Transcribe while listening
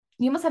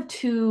you almost have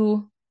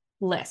two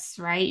lists,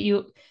 right?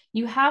 You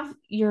have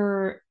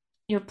your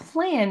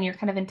plan, your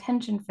kind of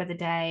intention for the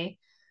day,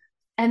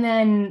 and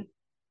then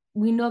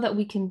we know that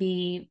we can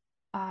be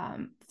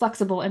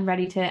flexible and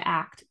ready to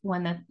act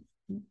when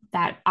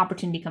that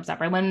opportunity comes up,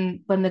 right?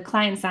 When the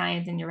client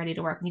signs and you're ready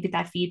to work, and you get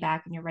that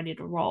feedback and you're ready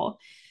to roll.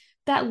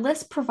 That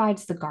list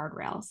provides the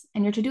guardrails,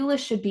 and your to-do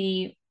list should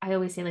be, I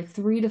always say, like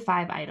 3 to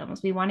 5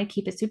 items. We want to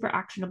keep it super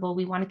actionable.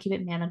 We want to keep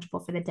it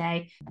manageable for the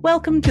day.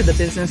 Welcome to the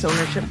Business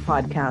Ownership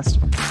Podcast,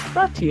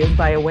 brought to you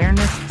by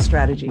Awareness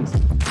Strategies,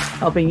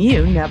 helping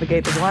you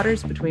navigate the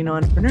waters between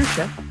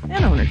entrepreneurship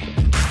and ownership.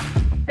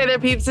 Hey there,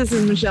 peeps. This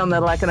is Michelle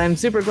Nedlock, and I'm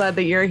super glad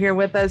that you're here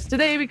with us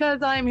today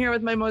because I'm here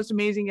with my most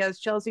amazing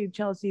guest, Chelsey.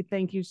 Chelsey,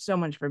 thank you so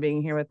much for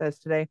being here with us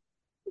today.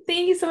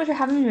 Thank you so much for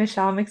having me,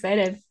 Michelle. I'm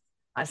excited.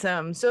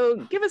 Awesome. So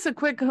give us a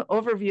quick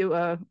overview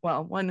of,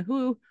 one,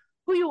 who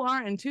you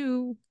are, and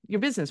two, your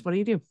business. What do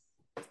you do?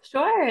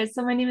 Sure.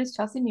 So my name is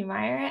Chelsey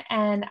Newmyer,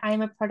 and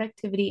I'm a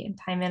productivity and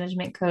time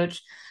management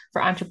coach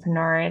for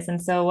entrepreneurs.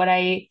 And so what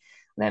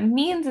that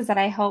means is that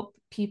I help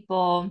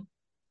people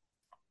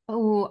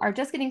who are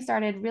just getting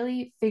started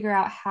really figure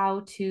out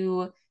how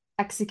to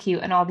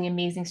execute on all the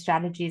amazing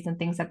strategies and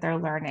things that they're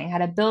learning, how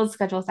to build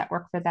schedules that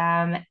work for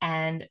them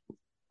and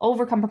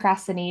overcome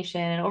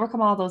procrastination, overcome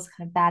all those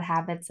kind of bad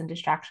habits and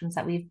distractions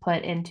that we've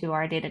put into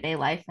our day-to-day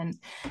life and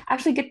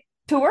actually get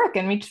to work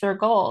and reach their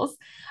goals.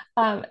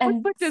 We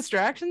And put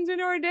distractions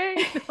into our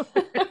day,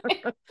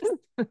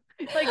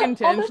 like all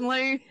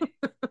intentionally,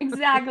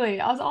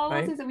 exactly. All those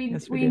right? things that we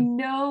Yes, we we do.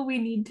 know we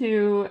need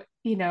to,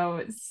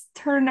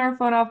 turn our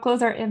phone off,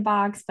 close our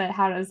inbox, but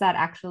how does that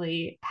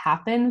actually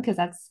happen? Because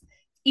that's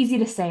easy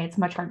to say, it's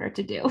much harder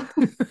to do.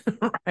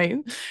 Right.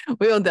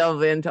 We'll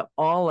delve into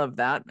all of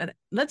that. But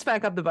let's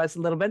back up the bus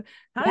a little bit.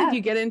 How did Yeah, you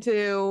get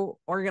into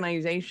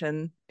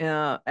organization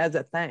as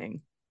a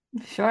thing?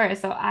 sure.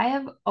 So I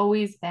have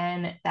always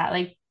been that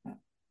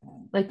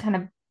like kind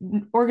of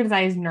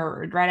organized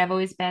nerd, right? I've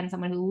always been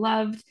someone who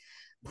loved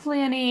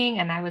planning,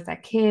 and I was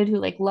that kid who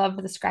like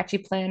loved the scratchy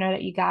planner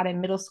that you got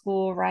in middle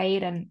school,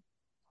 right? And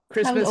I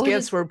was Christmas always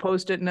gifts just were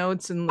post-it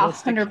notes and a little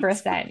hundred stickies.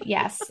 percent.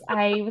 Yes.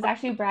 I was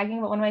actually bragging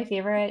about one of my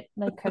favorite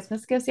like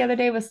Christmas gifts the other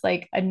day was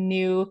like a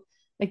new,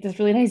 like this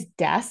really nice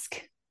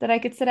desk that I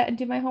could sit at and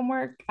do my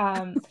homework.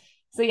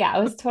 So yeah,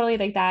 I was totally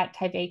like that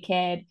type A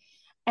kid.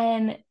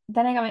 And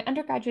then I got my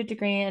undergraduate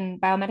degree in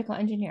biomedical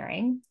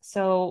engineering.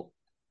 So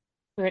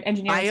we're at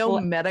engineering school.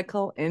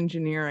 Biomedical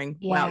engineering.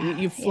 Wow, Yeah,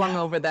 you flung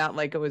yeah. over that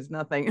like it was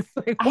nothing. It's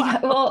like, I wow.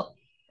 know. Well,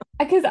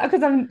 because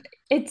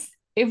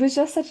it was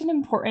just such an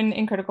important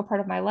and critical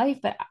part of my life,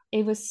 but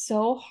it was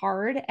so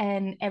hard,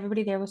 and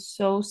everybody there was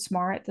so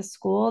smart at the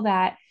school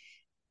that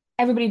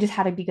everybody just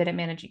had to be good at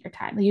managing your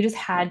time. You just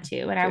Yeah, had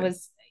to. And I dude.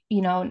 was,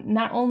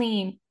 not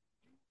only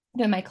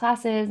doing my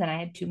classes, and I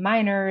had two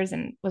minors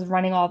and was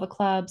running all the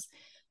clubs,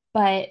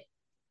 but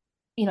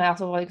I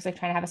also was like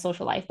trying to have a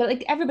social life, but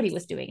like everybody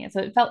was doing it.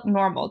 So it felt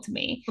normal to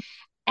me.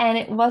 And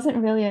it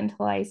wasn't really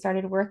until I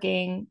started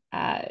working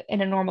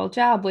in a normal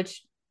job,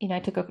 which, I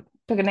took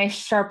a nice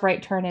sharp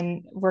right turn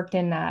and worked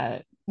in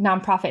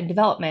nonprofit and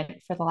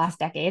development for the last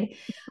decade.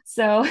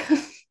 So,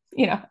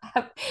 you know,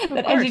 Of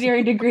that course.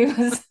 engineering degree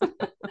was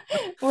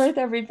worth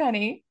every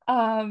penny.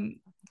 But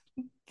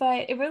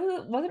it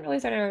really wasn't really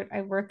started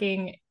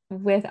working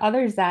with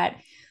others that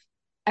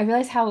I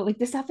realized how like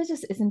this stuff is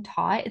just isn't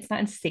taught. It's not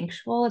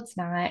instinctual. It's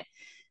not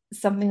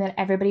something that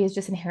everybody is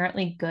just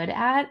inherently good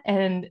at.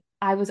 And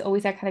I was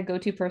always that kind of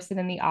go-to person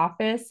in the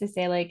office to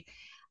say, like,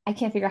 I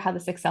can't figure out how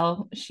this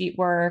Excel sheet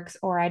works.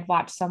 Or I'd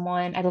watch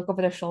someone, I'd look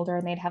over their shoulder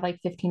and they'd have like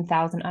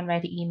 15,000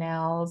 unread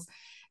emails.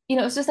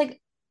 It's just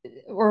like,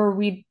 or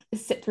we'd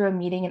sit through a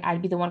meeting and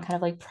I'd be the one kind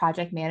of like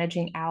project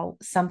managing out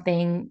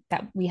something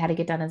that we had to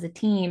get done as a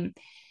team.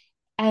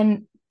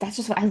 And that's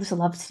just what I just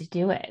loved to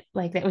do it.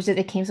 Like that was just,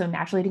 it came so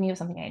naturally to me. It was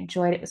something I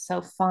enjoyed. It was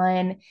so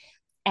fun.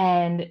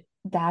 And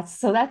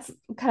that's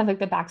kind of like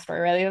the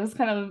backstory, really. It was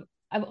kind of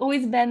I've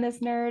always been this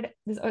nerd,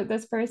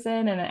 this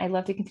person, and I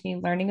love to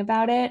continue learning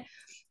about it.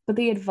 But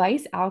the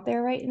advice out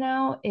there right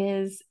now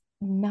is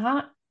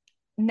not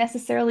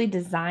necessarily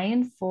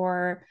designed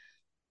for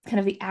kind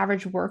of the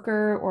average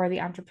worker or the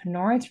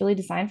entrepreneur. It's really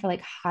designed for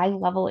like high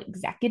level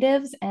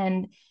executives,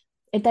 and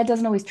that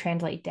doesn't always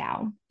translate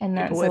down. And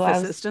People that so with I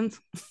was assistance.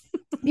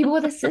 people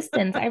with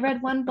assistants. I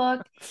read one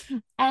book,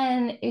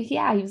 and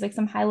yeah, he was like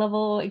some high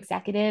level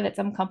executive at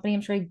some company.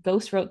 I'm sure he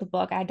ghost wrote the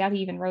book. I doubt he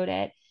even wrote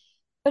it.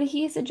 But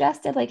he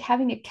suggested like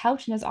having a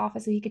couch in his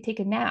office so he could take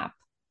a nap.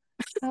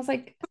 I was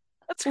like,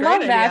 That's a great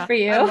love that idea. for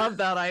I you. love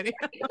that idea.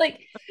 Like,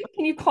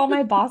 can you call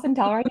my boss and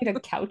tell her I need a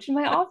couch in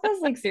my office?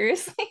 Like,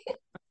 seriously? It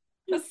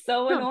was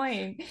so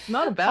annoying.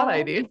 Not a bad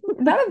idea.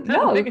 No,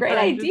 great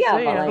I'm just idea.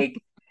 But saying. like,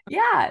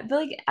 yeah,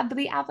 but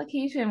the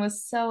application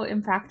was so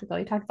impractical.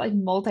 He talked about like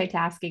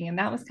multitasking, and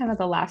that was kind of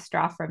the last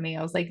straw for me.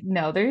 I was like,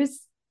 no, there's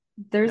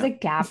Yeah. a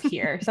gap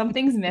here.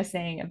 Something's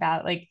missing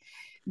about like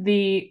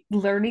the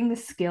learning the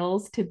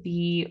skills to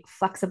be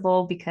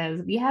flexible,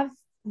 because we have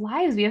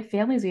lives, we have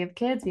families, we have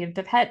kids, we have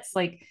pets.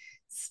 Like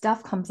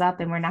stuff comes up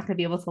and we're not going to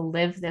be able to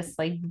live this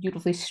like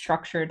beautifully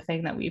structured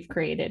thing that we've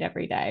created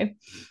every day.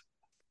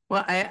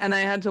 Well, I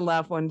had to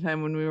laugh one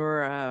time when we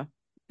were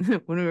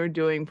when we were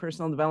doing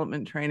personal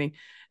development training,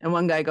 and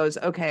one guy goes,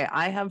 "Okay,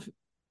 I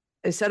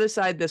set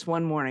aside this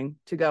one morning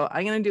to go.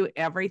 I'm going to do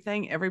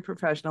everything every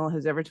professional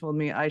has ever told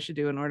me I should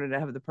do in order to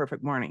have the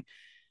perfect morning."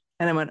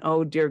 And I went,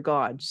 "Oh dear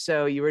God!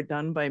 So you were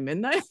done by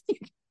midnight?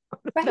 How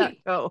did that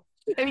Right. go?"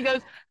 And he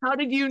goes, "How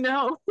did you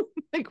know?"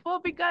 Like,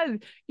 well, because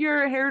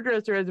your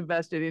hairdresser has a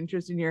vested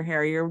interest in your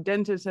hair, your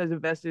dentist has a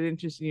vested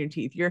interest in your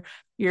teeth, your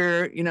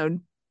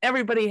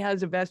everybody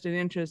has a vested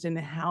interest in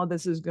how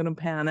this is going to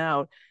pan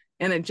out.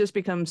 And it just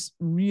becomes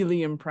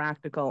really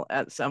impractical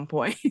at some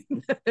point.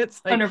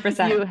 It's like you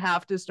 100%.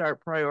 have to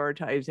start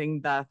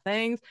prioritizing the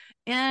things,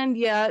 and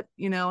yet,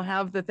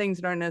 have the things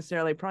that aren't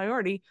necessarily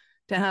priority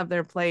to have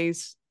their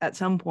place at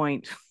some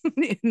point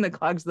in the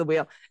cogs of the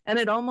wheel. And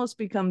it almost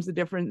becomes the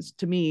difference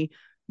to me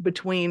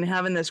between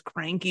having this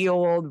cranky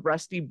old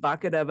rusty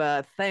bucket of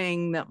a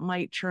thing that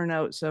might churn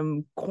out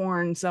some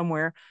corn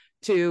somewhere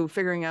to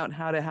figuring out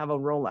how to have a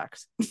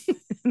Rolex.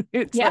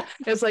 Yeah.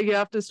 It's like you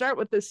have to start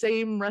with the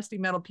same rusty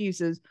metal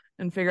pieces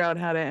and figure out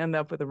how to end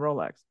up with a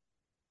Rolex.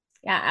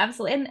 Yeah,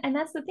 absolutely. And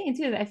that's the thing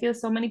too. I feel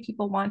so many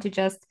people want to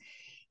just,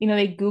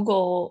 they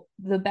Google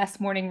the best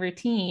morning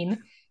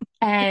routine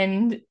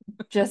and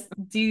just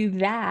do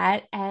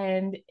that.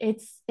 And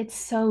it's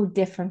so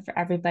different for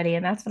everybody.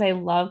 And that's what I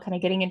love kind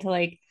of getting into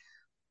like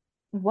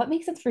what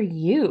makes sense for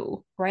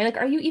you, right? Like,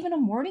 are you even a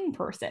morning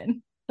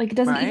person? Like, it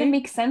doesn't even Right.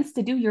 make sense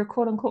to do your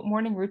quote unquote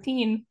morning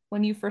routine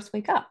when you first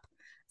wake up.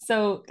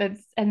 So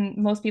and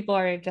most people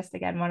are just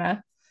again want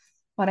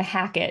to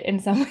hack it in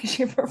some way,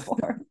 shape, or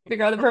form.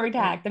 Figure out the perfect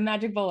Right. hack, the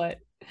magic bullet.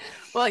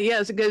 Well,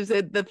 yes, because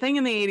the thing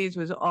in the 80s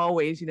was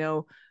always,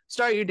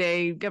 start your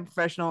day, get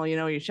professional,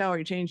 you shower,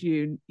 you change,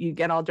 you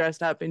get all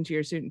dressed up into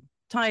your suit and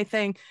tie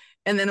thing.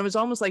 And then it was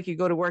almost like you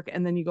go to work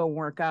and then you go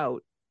work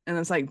out. And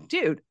it's like,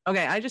 dude,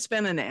 okay, I just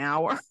spent an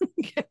hour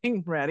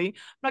getting ready. I'm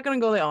not going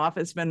to go to the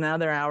office, spend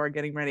another hour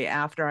getting ready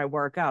after I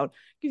work out.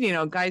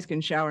 Because, guys can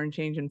shower and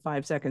change in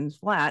 5 seconds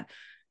flat.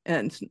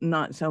 And it's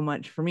not so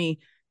much for me.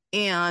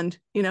 And,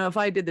 if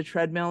I did the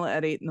treadmill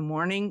at 8 in the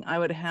morning, I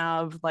would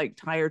have like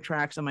tire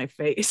tracks on my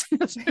face.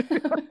 This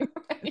Right.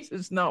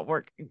 is not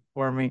working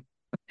for me.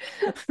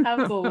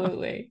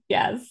 Absolutely.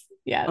 Yes.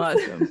 Yes.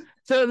 Awesome.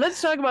 So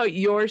let's talk about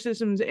your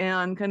systems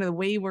and kind of the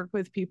way you work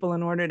with people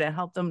in order to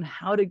help them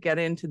how to get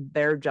into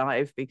their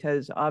jive,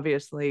 because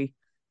obviously,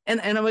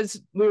 and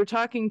we were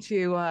talking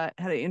to, had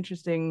an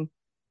interesting,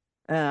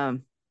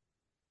 um,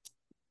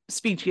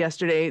 speech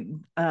yesterday.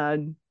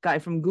 Guy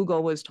from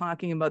Google was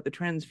talking about the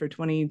trends for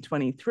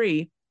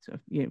 2023. So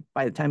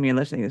by the time you're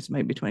listening, this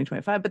might be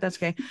 2025, but that's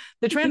okay.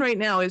 The trend right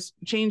now is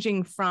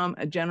changing from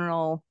a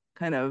general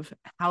kind of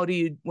how do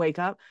you wake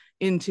up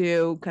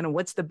into kind of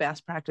what's the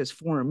best practice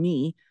for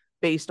me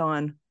based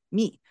on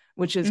me,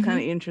 which is kind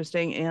of Mm-hmm.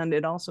 interesting. And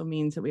it also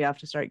means that we have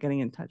to start getting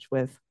in touch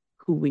with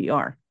who we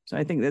are. So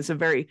I think that's a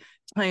very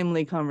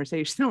timely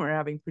conversation that we're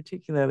having,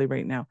 particularly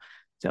right now.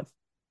 So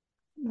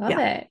Love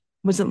yeah, it.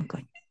 what does it look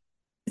like?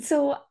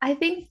 So I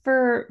think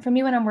for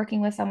me when I'm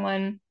working with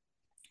someone,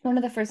 one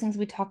of the first things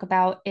we talk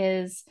about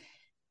is,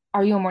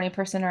 are you a morning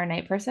person or a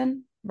night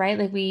person? Right?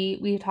 Like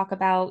we talk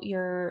about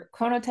your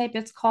chronotype,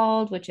 it's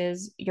called, which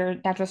is your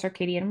natural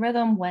circadian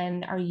rhythm.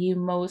 When are you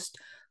most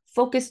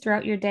focused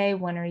throughout your day?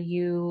 When are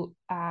you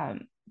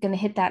going to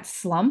hit that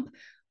slump,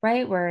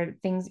 right? Where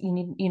things you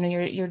need,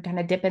 you're kind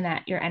of dipping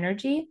that your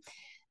energy.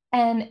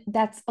 And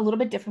that's a little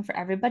bit different for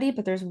everybody,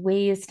 but there's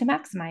ways to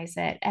maximize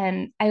it.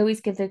 And I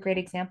always give the great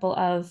example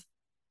of,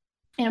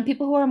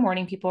 people who are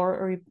morning people,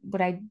 or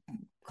what I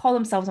call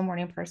themselves a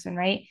morning person,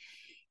 right?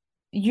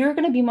 You're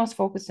going to be most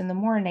focused in the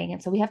morning.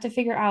 And so we have to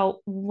figure out,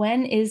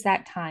 when is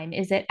that time?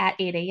 Is it at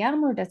 8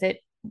 a.m. or does it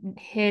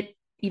hit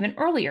even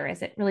earlier?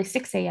 Is it really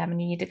 6 a.m.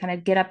 and you need to kind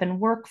of get up and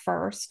work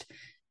first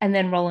and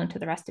then roll into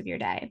the rest of your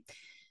day?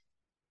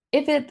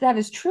 If that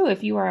is true,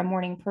 if you are a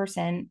morning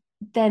person,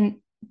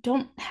 then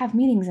don't have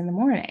meetings in the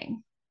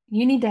morning.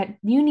 You need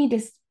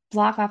to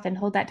block off and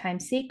hold that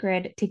time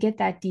sacred to get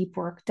that deep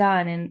work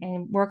done,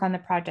 and work on the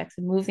projects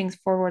and move things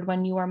forward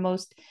when you are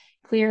most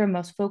clear,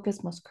 most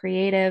focused, most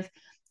creative.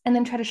 And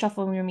then try to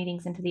shuffle your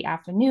meetings into the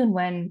afternoon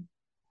when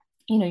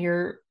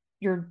your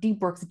deep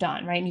work's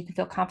done, right? And you can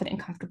feel confident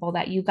and comfortable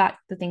that you got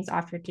the things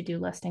off your to-do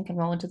list and can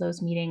roll into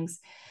those meetings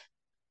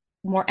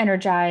more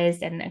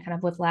energized and kind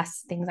of with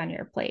less things on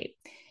your plate.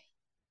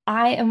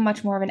 I am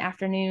much more of an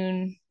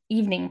afternoon,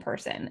 evening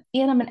person,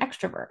 and I'm an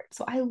extrovert.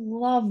 So I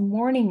love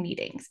morning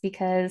meetings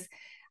because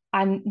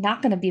I'm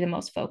not going to be the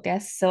most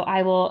focused. So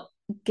I will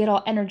get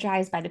all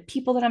energized by the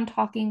people that I'm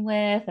talking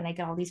with, and I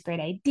get all these great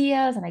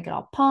ideas and I get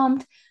all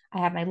pumped. I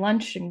have my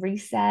lunch and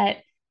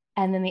reset.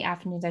 And then the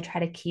afternoons, I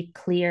try to keep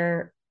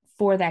clear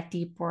for that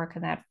deep work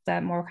and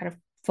that more kind of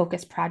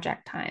focused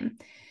project time.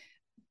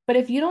 But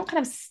if you don't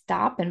kind of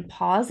stop and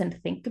pause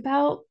and think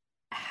about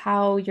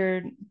how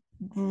your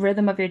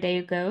rhythm of your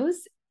day goes,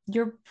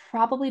 you're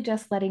probably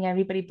just letting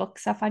everybody book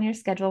stuff on your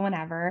schedule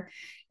whenever.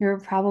 You're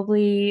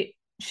probably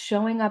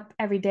showing up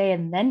every day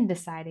and then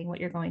deciding what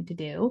you're going to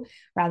do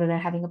rather than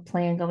having a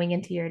plan going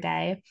into your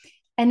day.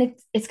 And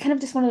it's kind of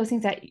just one of those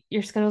things that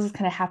your schedule is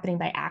kind of happening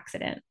by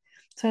accident.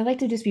 So I like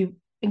to just be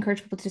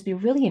encourage people to just be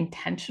really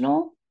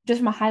intentional, just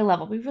from a high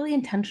level, be really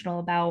intentional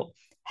about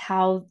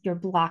how you're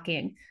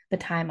blocking the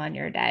time on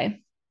your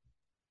day.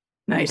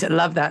 Nice. I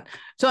love that.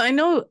 So I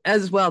know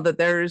as well that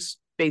there's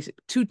basic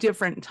two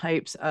different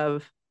types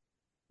of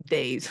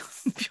days,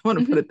 if you want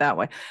to put Mm-hmm. it that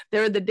way.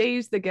 There are the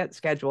days that get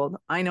scheduled.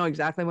 I know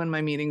exactly when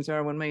my meetings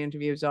are, when my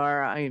interviews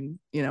are. I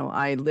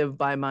live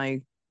by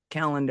my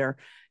calendar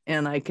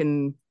and I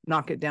can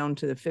knock it down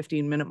to the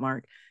 15-minute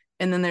mark.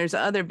 And then there's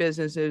other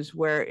businesses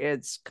where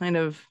it's kind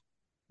of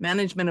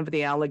management of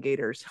the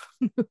alligators,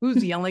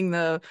 who's yelling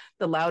the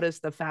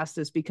loudest, the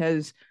fastest,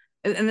 because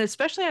and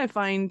especially I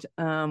find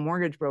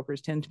mortgage brokers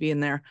tend to be in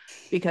there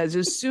because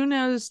as soon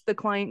as the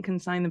client can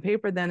sign the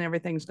paper, then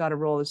everything's got to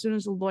roll. As soon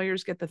as the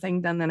lawyers get the thing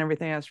done, then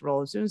everything has to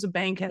roll. As soon as the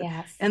bank has,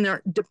 Yes. and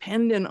they're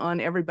dependent on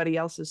everybody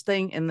else's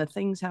thing, and the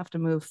things have to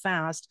move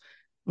fast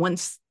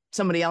once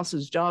somebody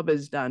else's job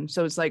is done.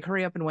 So it's like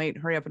hurry up and wait,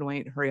 hurry up and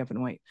wait, hurry up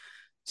and wait.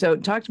 So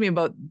talk to me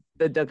about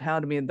the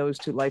dichotomy of those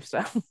two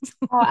lifestyles.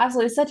 Oh,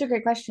 absolutely. It's such a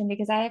great question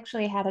because I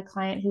actually had a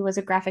client who was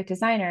a graphic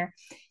designer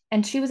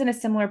and she was in a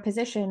similar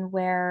position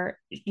where,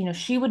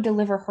 she would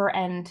deliver her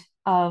end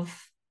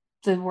of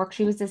the work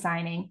she was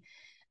designing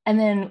and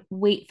then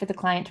wait for the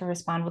client to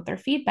respond with their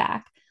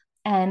feedback.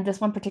 And this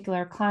one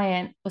particular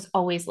client was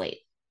always late.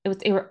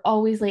 They were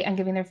always late on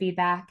giving their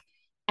feedback.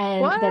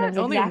 And then it What? was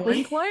Only one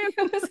exactly client?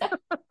 it was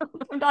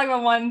I'm talking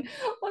about one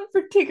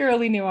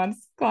particularly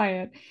nuanced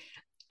client.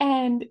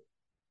 And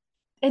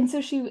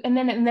so and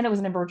then it was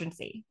an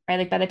emergency, right?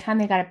 Like by the time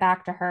they got it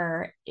back to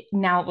her,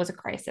 now it was a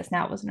crisis.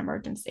 Now it was an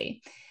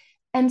emergency.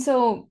 And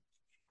so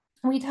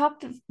we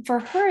talked for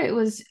her, it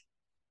was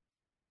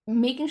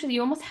making sure that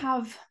you almost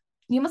have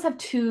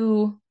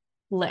two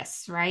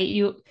lists, right?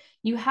 You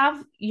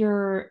have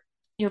your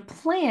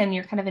plan,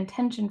 your kind of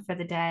intention for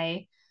the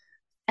day,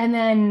 and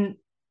then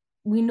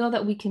we know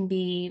that we can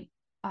be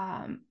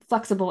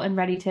flexible and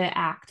ready to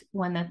act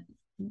when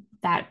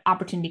that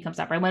opportunity comes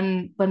up, right?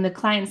 When the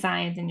client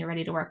signs and you're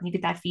ready to work, and you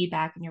get that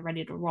feedback and you're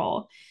ready to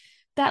roll.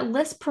 That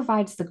list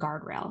provides the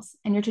guardrails,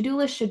 and your to-do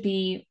list should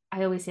be,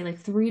 I always say, like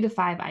 3 to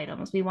 5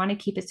 items. We want to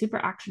keep it super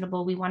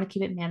actionable. We want to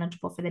keep it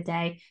manageable for the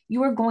day.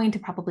 You are going to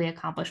probably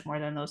accomplish more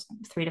than those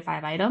 3 to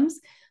 5 items,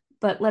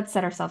 but let's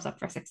set ourselves up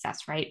for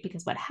success, right?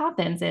 Because what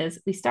happens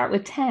is we start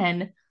with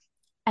 10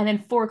 and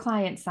then 4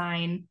 clients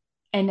sign,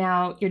 and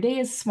now your day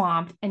is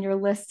swamped and your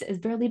list has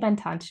barely been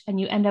touched,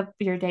 and you end up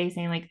your day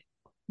saying like,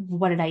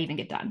 what did I even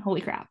get done? Holy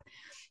crap.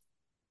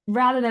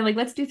 Rather than like,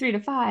 let's do 3 to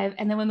 5.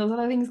 And then when those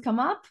other things come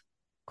up,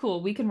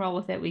 cool, we can roll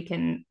with it. We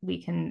can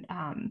make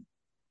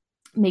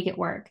it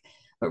work.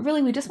 But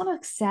really, we just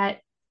want to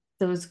set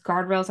those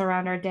guardrails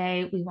around our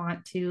day. We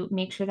want to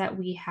make sure that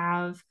we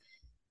have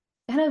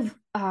kind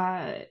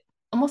of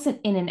almost an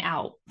in and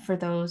out for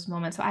those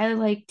moments. So I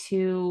like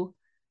to,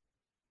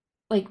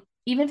 like,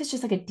 even if it's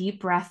just like a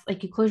deep breath,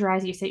 like you close your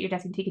eyes, you sit at your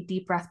desk and take a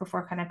deep breath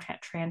before kind of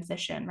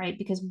transition, right?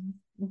 Because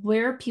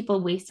where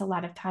people waste a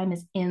lot of time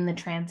is in the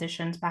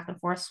transitions back and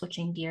forth,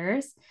 switching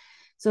gears.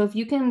 So if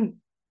you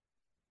can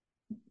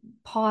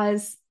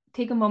pause,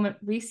 take a moment,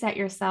 reset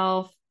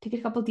yourself, take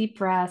a couple deep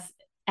breaths,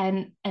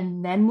 and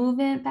then move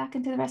it back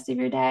into the rest of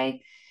your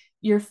day,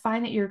 you'll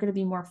find that you're going to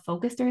be more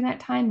focused during that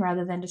time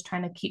rather than just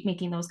trying to keep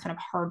making those kind of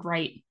hard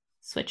right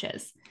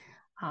switches.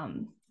 I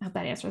hope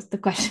that answers the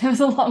question. It was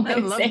a long I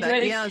way of love saying, that.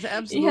 but Yes,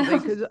 absolutely. yeah.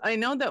 Because I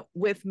know that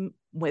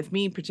with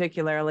me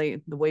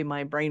particularly, the way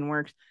my brain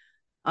works,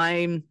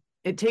 I'm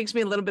it takes me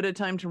a little bit of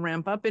time to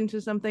ramp up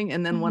into something,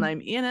 and then when Mhm.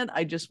 I'm in it,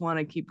 I just want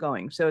to keep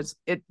going. So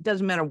it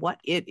doesn't matter what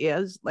it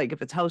is. Like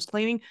if it's house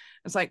cleaning,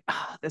 it's like,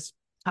 oh, this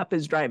cup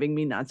is driving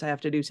me nuts. I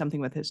have to do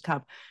something with this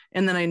cup,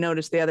 and then I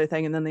notice the other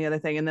thing, and then the other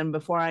thing, and then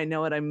before I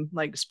know it, I'm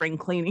like spring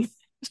cleaning.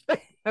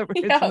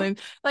 Yeah. Something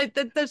like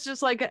that. That's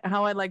just like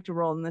how I like to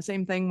roll. And the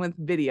same thing with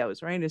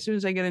videos, right? As soon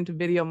as I get into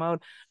video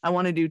mode, I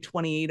want to do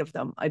 28 of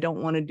them. I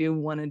don't want to do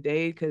one a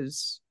day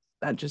because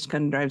that just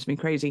kind of drives me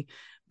crazy.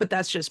 But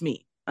that's just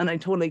me. And I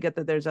totally get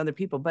that there's other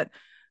people. But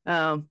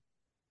um,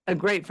 a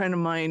great friend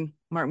of mine,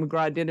 Mark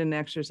McGraw, did an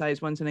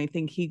exercise once, and I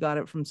think he got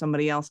it from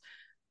somebody else,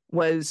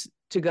 was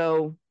to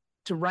go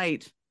to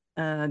write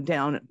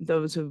down,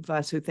 those of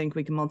us who think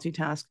we can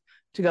multitask,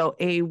 to go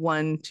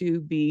A1,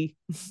 2B,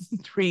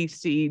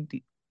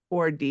 3C,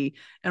 4D,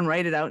 and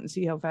write it out and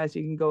see how fast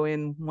you can go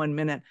in 1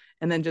 minute,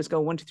 and then just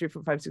go 1, 2, 3,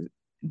 4, 5, 6,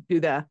 do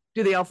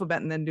the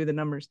alphabet and then do the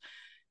numbers.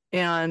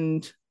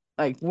 And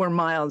like we're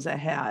miles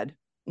ahead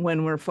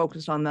when we're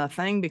focused on the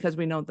thing because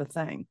we know the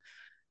thing.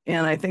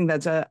 And I think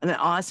that's an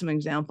awesome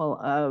example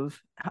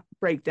of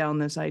break down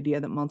this idea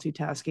that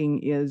multitasking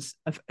is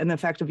an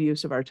effective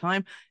use of our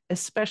time,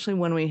 especially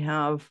when we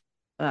have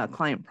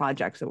client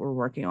projects that we're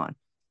working on,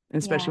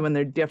 especially Yeah. when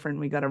they're different.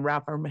 We got to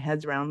wrap our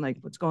heads around like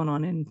what's going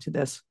on into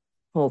this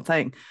whole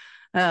thing.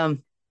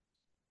 Um,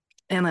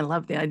 and I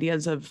love the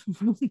ideas of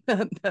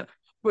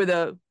for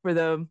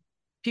the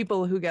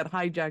people who get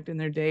hijacked in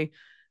their day.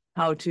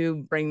 how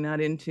to bring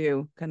that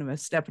into kind of a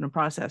step in a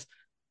process.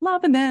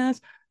 Loving this.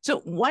 So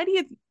why do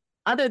you,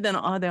 other than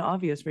all the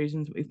obvious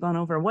reasons we've gone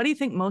over, what do you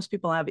think most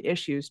people have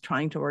issues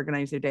trying to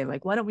organize their day?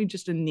 Like, why don't we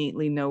just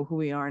innately know who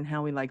we are and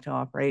how we like to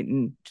operate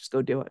and just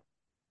go do it?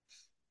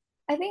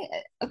 I think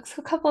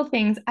a couple of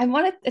things. I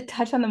want to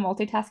touch on the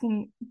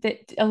multitasking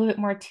bit a little bit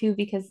more too,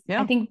 because I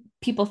Yeah. think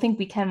people think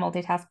we can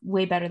multitask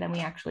way better than we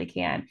actually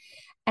can.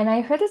 And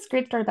I heard this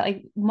great story about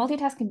like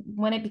multitasking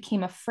when it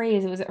became a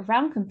phrase, it was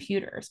around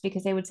computers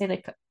because they would say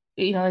like,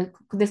 like,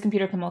 this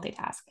computer can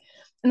multitask.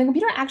 And the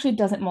computer actually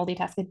doesn't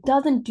multitask. It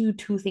doesn't do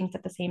two things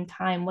at the same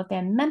time. What they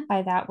meant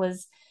by that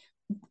was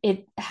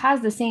it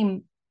has the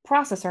same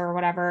processor or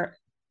whatever.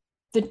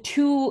 The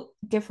two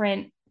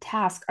different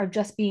tasks are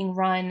just being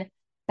run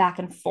back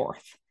and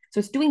forth. So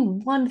it's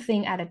doing one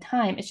thing at a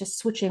time. It's just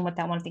switching what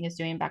that one thing is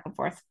doing back and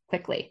forth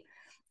quickly.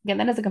 Again,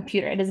 that is a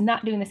computer. It is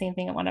not doing the same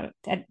thing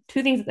at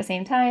two things at the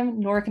same time,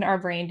 nor can our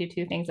brain do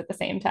two things at the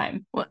same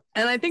time. Well,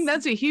 and I think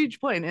that's a huge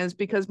point is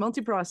because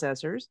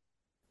multiprocessors,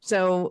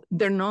 so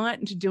they're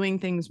not doing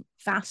things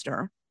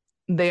faster.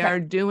 They Right. are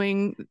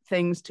doing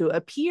things to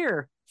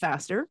appear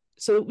faster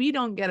so that we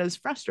don't get as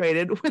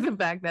frustrated with the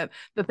fact that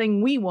the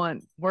thing we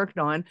want worked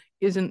on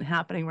isn't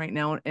happening right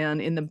now. And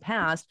in the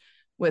past,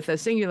 with a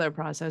singular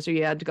processor,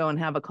 you had to go and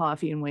have a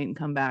coffee and wait and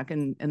come back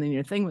and then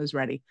your thing was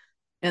ready.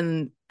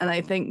 And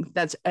I think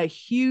that's a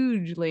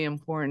hugely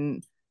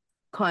important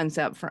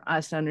concept for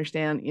us to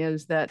understand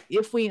is that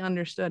if we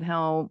understood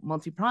how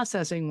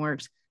multiprocessing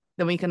works,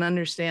 then we can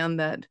understand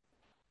that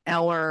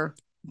our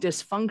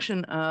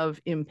dysfunction of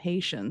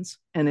impatience,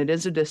 and it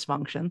is a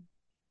dysfunction,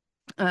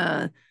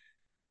 uh,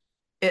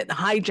 it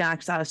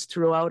hijacks us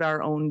throughout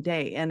our own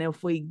day. And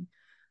if we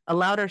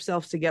allowed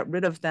ourselves to get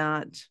rid of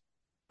that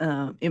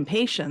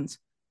impatience,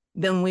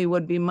 then we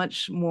would be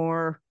much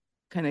more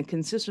kind of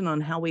consistent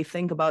on how we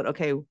think about,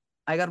 okay,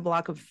 I got a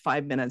block of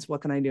 5 minutes.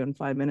 What can I do in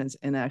 5 minutes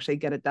and actually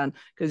get it done?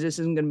 Because this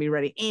isn't going to be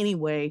ready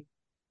anyway.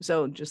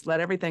 So just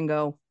let everything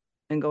go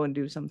and go and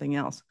do something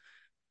else.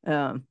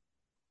 Um,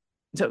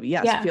 so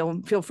yes, Yeah.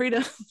 feel free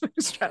to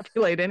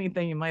extrapolate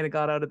anything you might have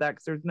got out of that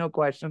because there's no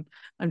question.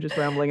 I'm just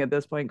rambling at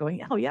this point,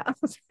 going, "Oh yeah,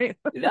 that's great."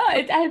 No,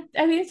 I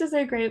think it's just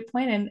a great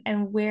point,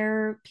 and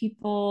where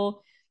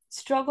people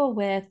struggle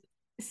with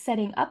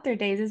setting up their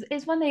days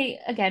is when they,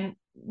 again,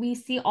 we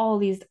see all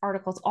these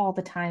articles all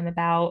the time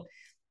about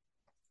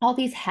all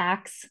these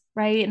hacks,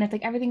 right? And it's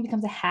like everything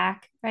becomes a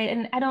hack, right?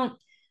 And I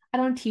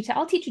don't teach it.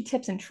 I'll teach you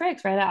tips and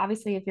tricks, right?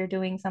 Obviously, if you're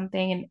doing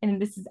something,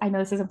 and this is, I know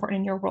this is important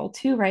in your world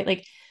too, right?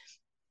 Like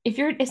if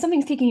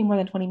something's taking you more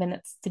than 20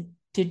 minutes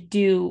to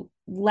do,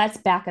 let's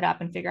back it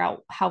up and figure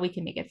out how we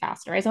can make it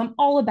faster, right? So I'm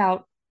all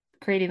about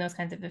creating those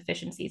kinds of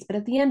efficiencies. But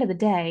at the end of the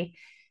day,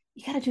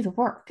 you got to do the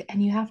work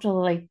and you have to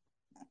like,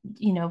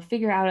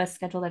 figure out a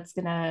schedule that's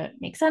gonna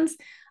make sense.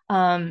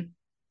 Um,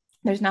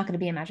 there's not going to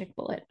be a magic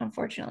bullet,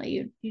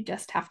 unfortunately. You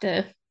just have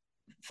to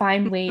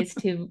find ways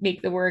to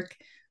make the work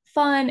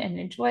fun and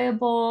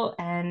enjoyable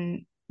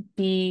and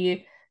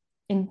be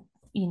in,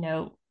 you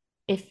know,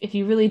 if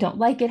you really don't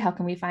like it, how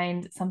can we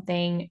find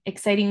something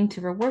exciting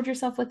to reward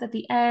yourself with at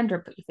the end or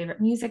put your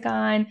favorite music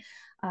on?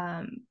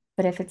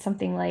 But if it's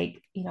something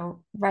like,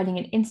 writing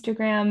an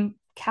Instagram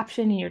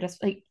caption and you're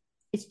just like,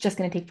 it's just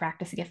going to take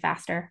practice to get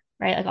faster,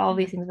 right? Like all of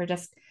these things, we're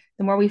just,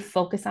 the more we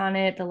focus on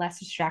it, the less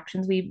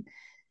distractions we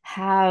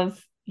have,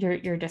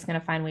 you're just going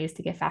to find ways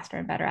to get faster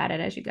and better at it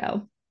as you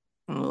go.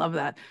 I love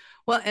that.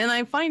 Well, and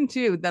I find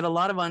too that a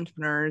lot of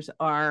entrepreneurs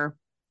are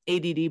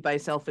ADD by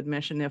self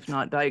admission, if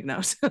not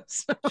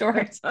diagnosis.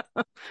 Sure.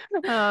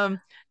 um,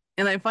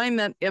 and I find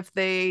that if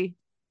there's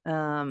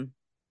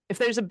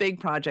a big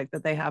project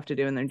that they have to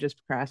do and they're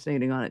just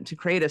procrastinating on it, to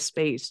create a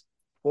space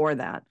for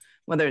that,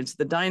 whether it's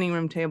the dining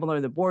room table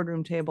or the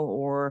boardroom table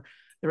or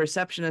the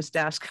receptionist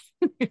desk,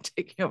 you're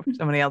taking over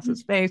somebody else's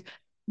space,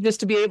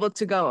 just to be able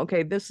to go,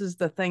 okay, this is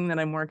the thing that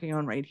I'm working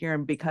on right here,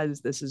 and because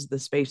this is the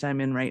space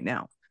I'm in right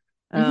now.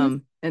 Mm-hmm.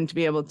 And to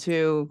be able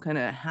to kind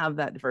of have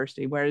that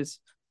diversity. Whereas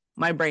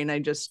my brain,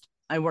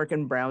 I work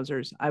in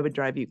browsers. I would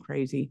drive you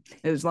crazy.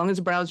 As long as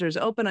the browser is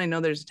open, I know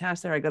there's a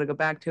task there. I got to go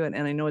back to it.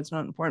 And I know it's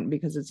not important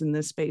because it's in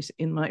this space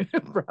in my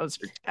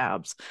browser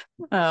tabs.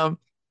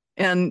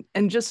 And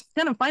just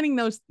kind of finding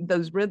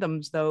those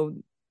rhythms, though,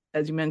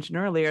 as you mentioned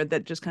earlier,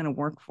 that just kind of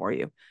work for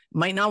you.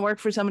 Might not work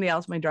for somebody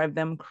else, might drive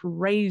them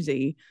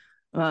crazy,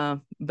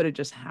 but it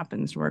just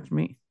happens to work for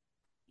me.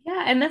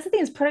 Yeah, and that's the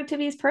thing is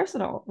productivity is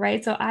personal,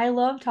 right? So I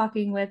love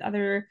talking with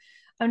other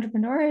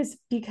entrepreneurs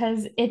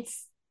because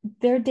it's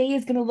their day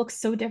is going to look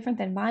so different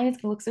than mine. It's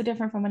going to look so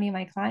different from any of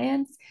my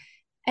clients.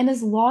 And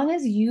as long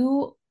as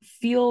you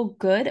feel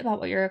good about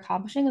what you're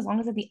accomplishing, as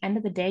long as at the end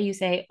of the day you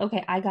say,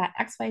 okay, I got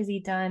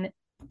XYZ done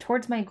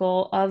towards my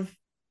goal of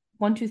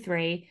one, two,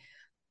 three,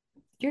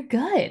 you're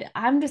good.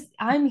 I'm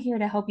here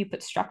to help you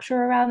put structure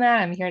around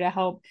that. I'm here to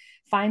help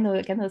find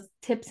those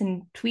tips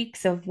and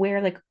tweaks of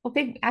where like,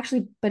 okay,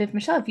 actually, but if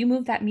Michelle, if you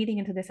move that meeting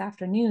into this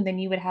afternoon, then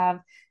you would have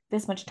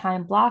this much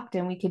time blocked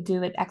and we could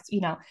do it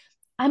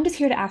I'm just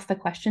here to ask the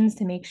questions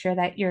to make sure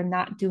that you're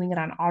not doing it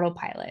on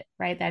autopilot,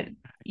 right? That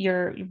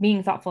you're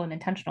being thoughtful and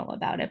intentional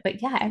about it.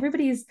 But yeah,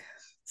 everybody's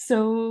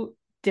so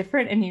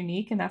different and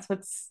unique, and that's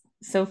what's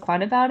so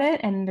fun about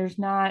it. And there's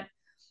not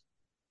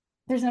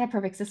a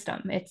perfect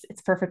system.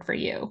 It's perfect for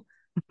you.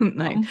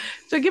 Nice. Um,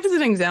 So give us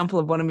an example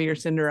of one of your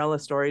Cinderella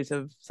stories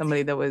of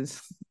somebody that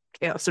was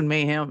chaos and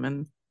mayhem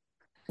and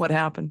what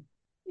happened.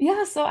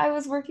 yeah, so I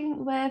was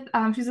working with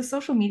she's a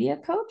social media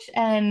coach,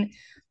 and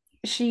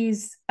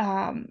she's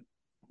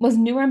was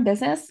newer in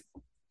business,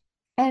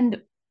 and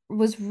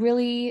was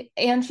really,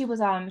 and she was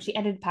she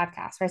edited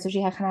podcasts, right? So she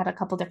had kind of had a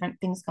couple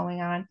different things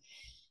going on,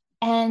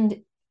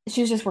 and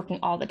she was just working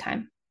all the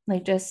time,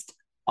 like just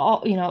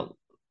all,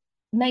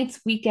 nights,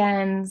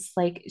 weekends,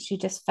 like she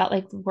just felt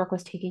like the work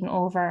was taking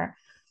over.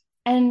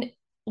 And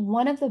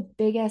one of the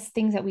biggest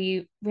things that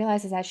we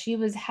realized is that she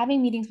was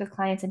having meetings with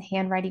clients and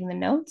handwriting the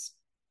notes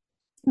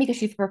because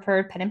she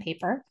preferred pen and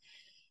paper,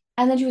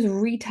 and then she was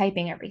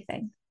retyping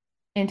everything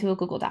into a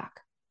Google Doc.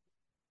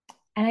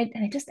 And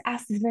I just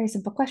asked this very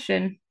simple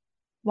question: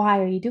 why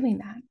are you doing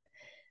that?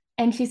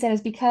 And she said,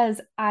 it's because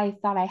I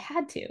thought I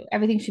had to.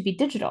 Everything should be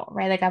digital,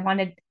 right? Like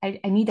I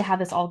need to have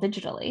this all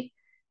digitally.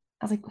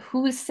 I was like,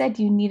 who said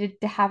you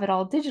needed to have it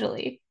all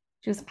digitally?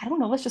 She was, I don't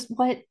know. That's just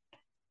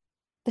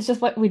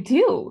what we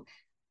do.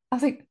 I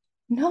was like,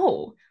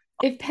 no.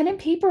 If pen and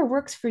paper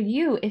works for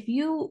you, if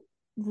you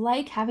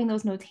like having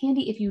those notes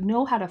handy, if you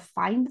know how to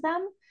find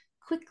them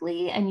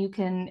quickly and you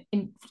can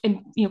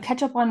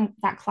catch up on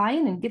that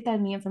client and get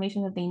them the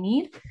information that they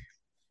need,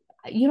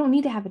 you don't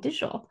need to have it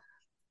digital.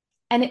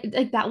 And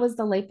like that was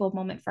the light bulb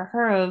moment for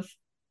her of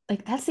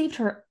like that saved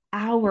her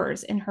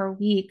hours in her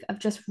week of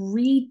just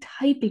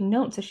retyping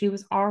notes that she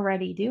was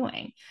already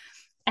doing.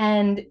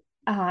 And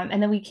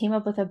and then we came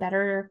up with a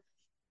better,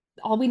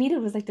 all we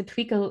needed was like to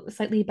tweak a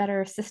slightly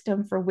better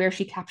system for where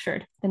she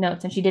captured the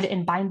notes, and she did it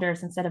in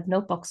binders instead of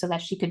notebooks so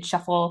that she could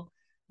shuffle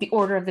the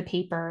order of the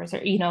papers,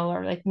 or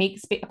or like make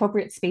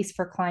appropriate space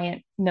for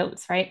client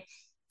notes, right?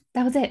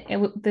 That was it.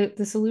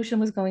 The solution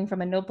was going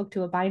from a notebook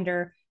to a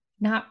binder,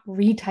 not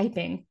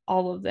retyping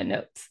all of the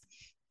notes.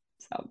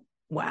 So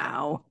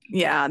Wow.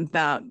 Yeah,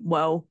 that,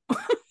 whoa.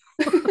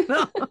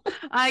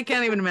 I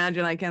can't even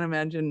imagine. I can't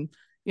imagine,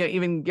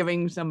 even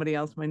giving somebody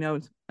else my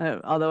notes.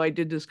 Although I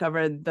did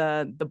discover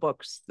the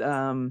books,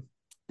 the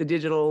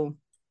digital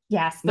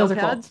yes, those are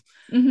cool. notepads.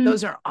 Mm-hmm.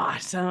 Those are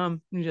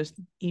awesome. You just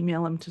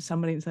email them to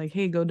somebody. It's like,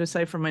 hey, go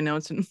decipher my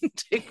notes and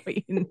take what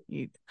you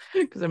need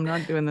because I'm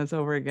not doing this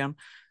over again.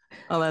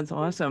 Oh, that's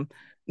awesome.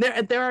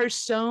 There are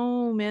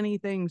so many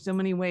things, so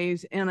many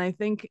ways, and I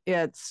think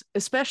it's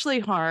especially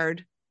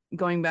hard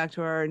going back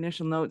to our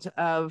initial notes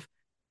of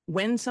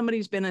when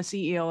somebody's been a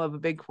CEO of a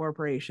big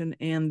corporation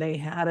and they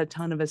had a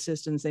ton of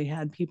assistants, they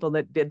had people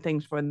that did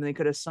things for them, they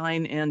could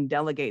assign and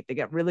delegate. They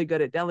get really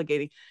good at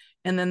delegating,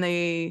 and then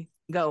they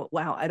go,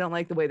 "Wow, I don't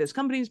like the way this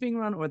company is being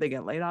run," or they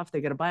get laid off,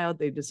 they get a buyout,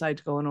 they decide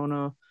to go and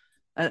own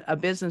a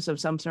business of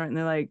some sort, and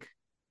they're like,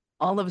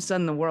 all of a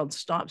sudden the world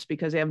stops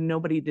because they have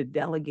nobody to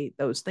delegate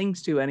those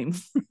things to anymore.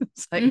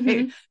 It's like, hey,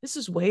 Mm-hmm. this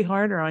is way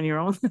harder on your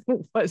own than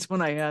it was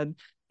when I had,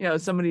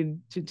 somebody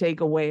to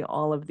take away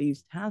all of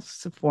these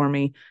tasks for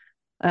me.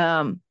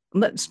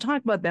 Let's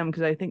talk about them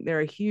because I think they're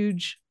a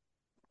huge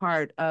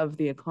part of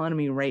the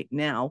economy right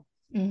now.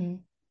 Mm-hmm.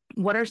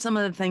 What are some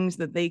of the things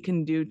that they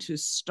can do to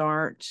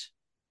start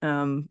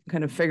kind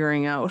of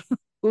figuring out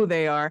who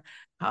they are,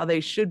 how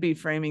they should be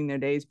framing their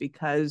days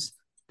because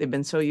they've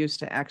been so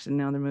used to X and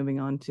now they're moving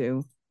on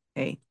to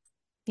A.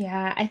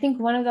 Yeah, I think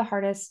one of the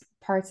hardest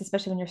parts,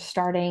 especially when you're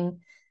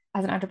starting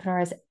as an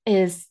entrepreneur,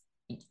 is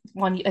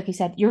one, like you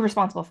said, you're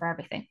responsible for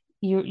everything.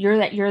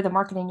 You're the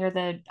marketing, you're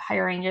the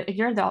hiring,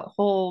 you're the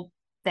whole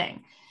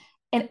thing,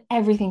 and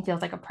everything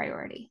feels like a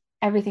priority.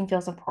 Everything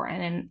feels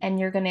important, and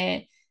you're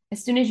gonna,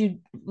 as soon as you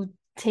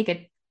take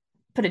a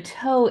put a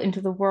toe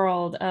into the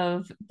world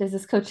of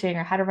business coaching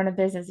or how to run a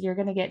business, you're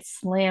gonna get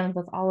slammed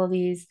with all of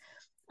these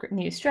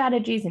new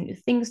strategies and new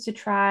things to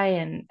try,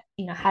 and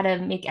how to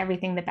make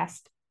everything the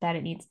best that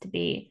it needs to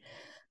be.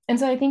 And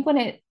so I think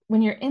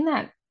when you're in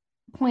that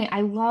point,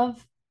 I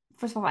love,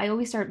 first of all, I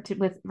always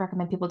with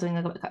recommend people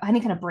doing like any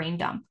kind of brain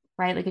dump,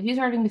 right? Like if you're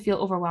starting to feel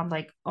overwhelmed,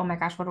 like, oh my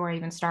gosh, what do I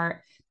even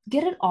start?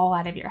 Get it all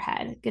out of your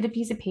head. Get a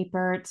piece of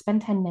paper,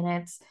 spend 10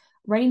 minutes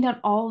writing down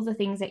all of the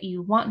things that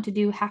you want to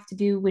do, have to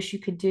do, wish you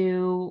could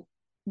do,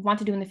 want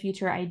to do in the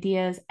future,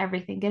 ideas,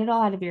 everything. Get it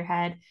all out of your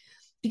head,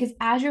 because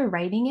as you're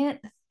writing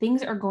it,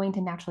 things are going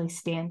to naturally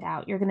stand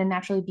out. You're going to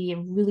naturally be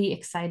really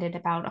excited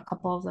about a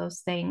couple of those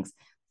things,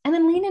 and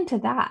then lean into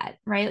that,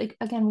 right? Like,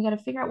 again, we got to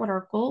figure out what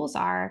our goals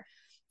are,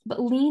 but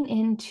lean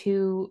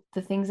into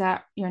the things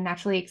that you're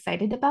naturally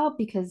excited about,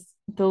 because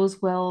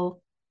those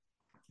will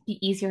be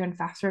easier and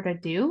faster to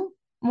do,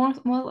 more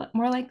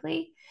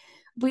likely.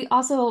 We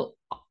also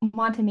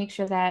want to make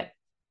sure that,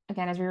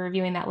 again, as we're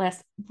reviewing that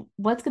list,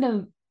 what's going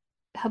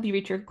to help you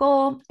reach your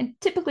goal. And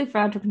typically for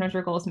entrepreneurs,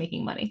 your goal is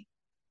making money,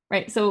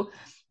 right? So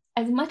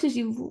as much as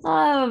you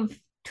love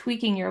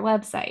tweaking your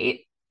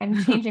website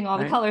and changing all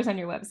the Right. colors on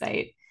your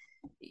website,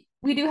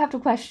 we do have to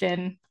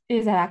question,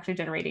 is that actually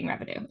generating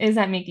revenue? Is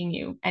that making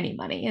you any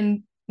money?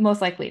 And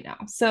most likely no.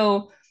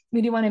 So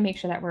we do want to make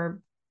sure that we're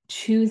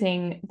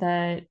choosing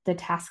the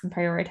tasks and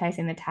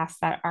prioritizing the tasks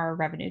that are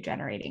revenue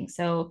generating.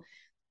 So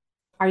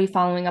are you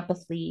following up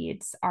with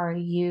leads? Are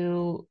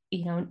you,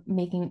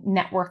 making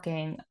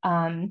networking?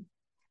 Are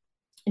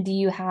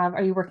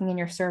you working in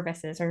your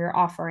services or your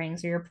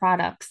offerings or your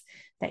products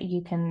that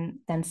you can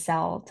then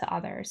sell to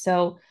others?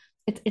 So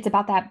it's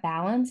about that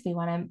balance. We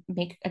want to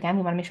make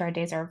sure our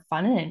days are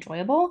fun and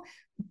enjoyable,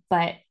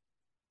 but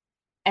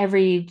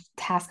every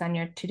task on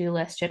your to-do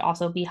list should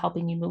also be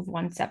helping you move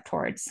one step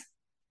towards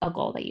a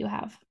goal that you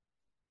have.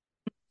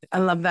 I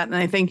love that. And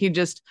I think you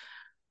just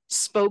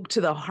spoke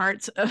to the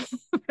hearts of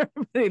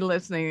everybody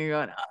listening and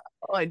going,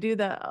 oh, I do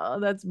that. Oh,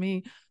 that's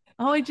me.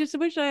 Oh, I just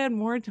wish I had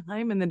more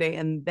time in the day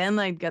and then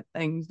I'd get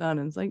things done.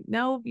 And it's like,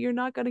 no, you're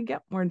not going to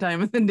get more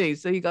time in the day.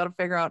 So you got to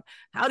figure out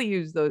how to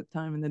use those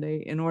time in the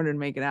day in order to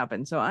make it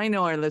happen. So I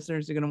know our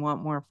listeners are going to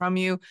want more from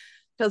you.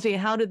 Chelsey,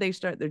 how did they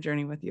start their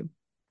journey with you?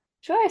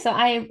 Sure. So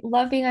I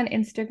love being on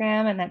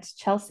Instagram, and that's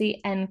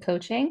Chelsey N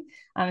Coaching.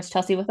 It's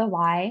Chelsey with a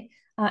Y.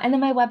 And then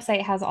my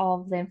website has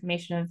all of the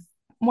information of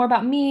more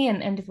about me and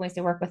different ways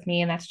to work with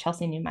me, and that's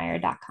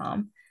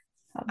chelseynewmyer.com.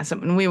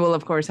 Awesome. And we will,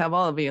 of course, have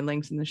all of your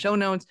links in the show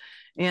notes.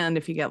 And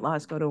if you get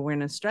lost, go to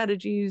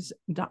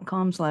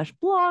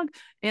awarenessstrategies.com/blog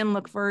and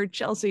look for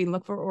Chelsey,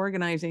 look for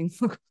organizing,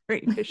 look for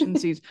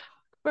efficiencies,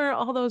 for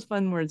all those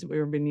fun words that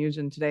we've been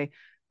using today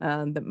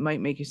that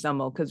might make you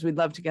stumble, because we'd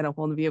love to get a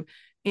hold of you.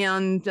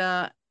 And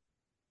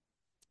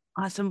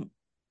awesome.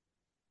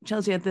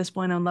 Chelsey, at this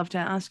point, I'd love to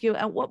ask you,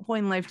 at what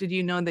point in life did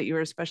you know that you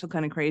were a special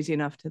kind of crazy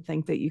enough to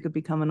think that you could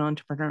become an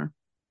entrepreneur?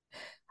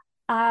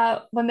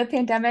 When the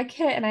pandemic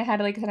hit and I had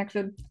like an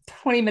extra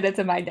 20 minutes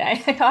of my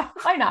day, I thought,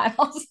 why not?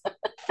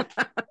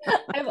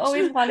 I've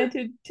always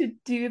wanted to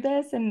do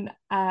this, and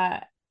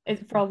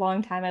for a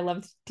long time I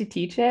loved to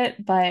teach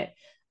it. But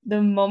the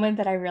moment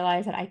that I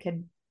realized that I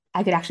could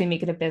actually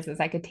make it a business,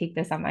 I could take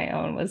this on my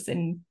own, was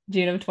in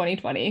June of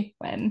 2020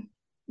 when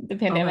the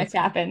pandemic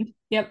happened.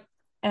 Yep.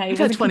 And You've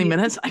had 20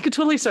 minutes. I could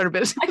totally start a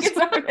business. I could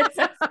start a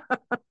business.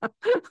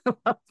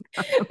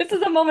 This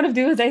is a moment of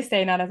do as I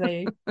say, not as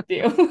I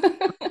do.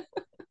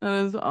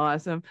 That was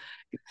awesome.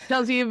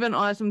 Chelsey, you've been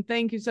awesome.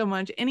 Thank you so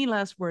much. Any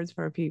last words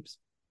for our peeps?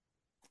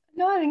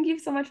 No, thank you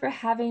so much for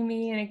having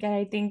me. And again,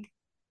 I think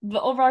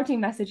the overarching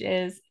message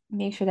is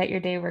make sure that your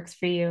day works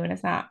for you and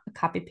it's not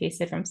copy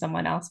pasted from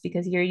someone else,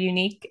 because you're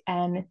unique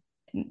and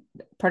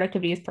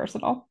productivity is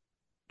personal.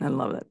 I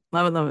love it.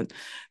 Love it. Love it.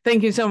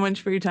 Thank you so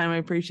much for your time. I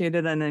appreciate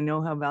it. And I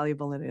know how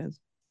valuable it is.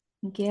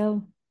 Thank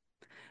you.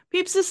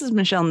 Peeps, this is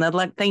Michelle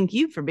Nedlock. Thank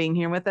you for being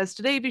here with us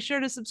today. Be sure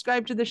to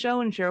subscribe to the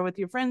show and share with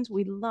your friends.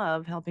 We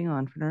love helping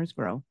entrepreneurs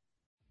grow.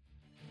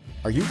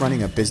 Are you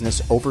running a business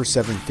over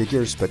 7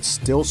 figures but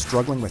still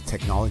struggling with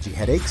technology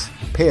headaches?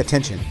 Pay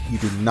attention, you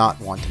do not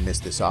want to miss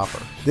this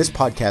offer. This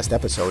podcast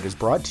episode is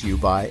brought to you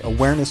by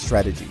Awareness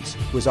Strategies,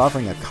 who is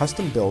offering a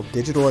custom-built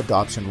digital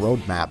adoption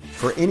roadmap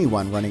for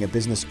anyone running a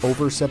business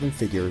over 7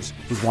 figures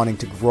who's wanting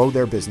to grow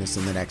their business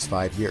in the next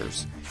 5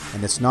 years.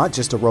 And it's not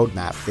just a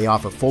roadmap, they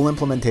offer full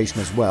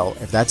implementation as well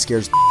if that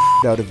scares the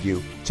out of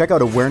you. Check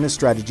out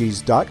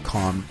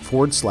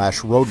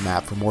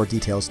awarenessstrategies.com/roadmap for more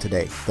details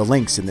today. The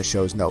link's in the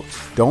show's notes.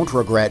 Don't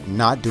regret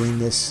not doing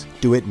this.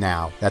 Do it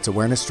now. That's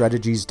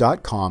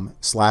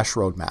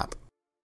awarenessstrategies.com/roadmap.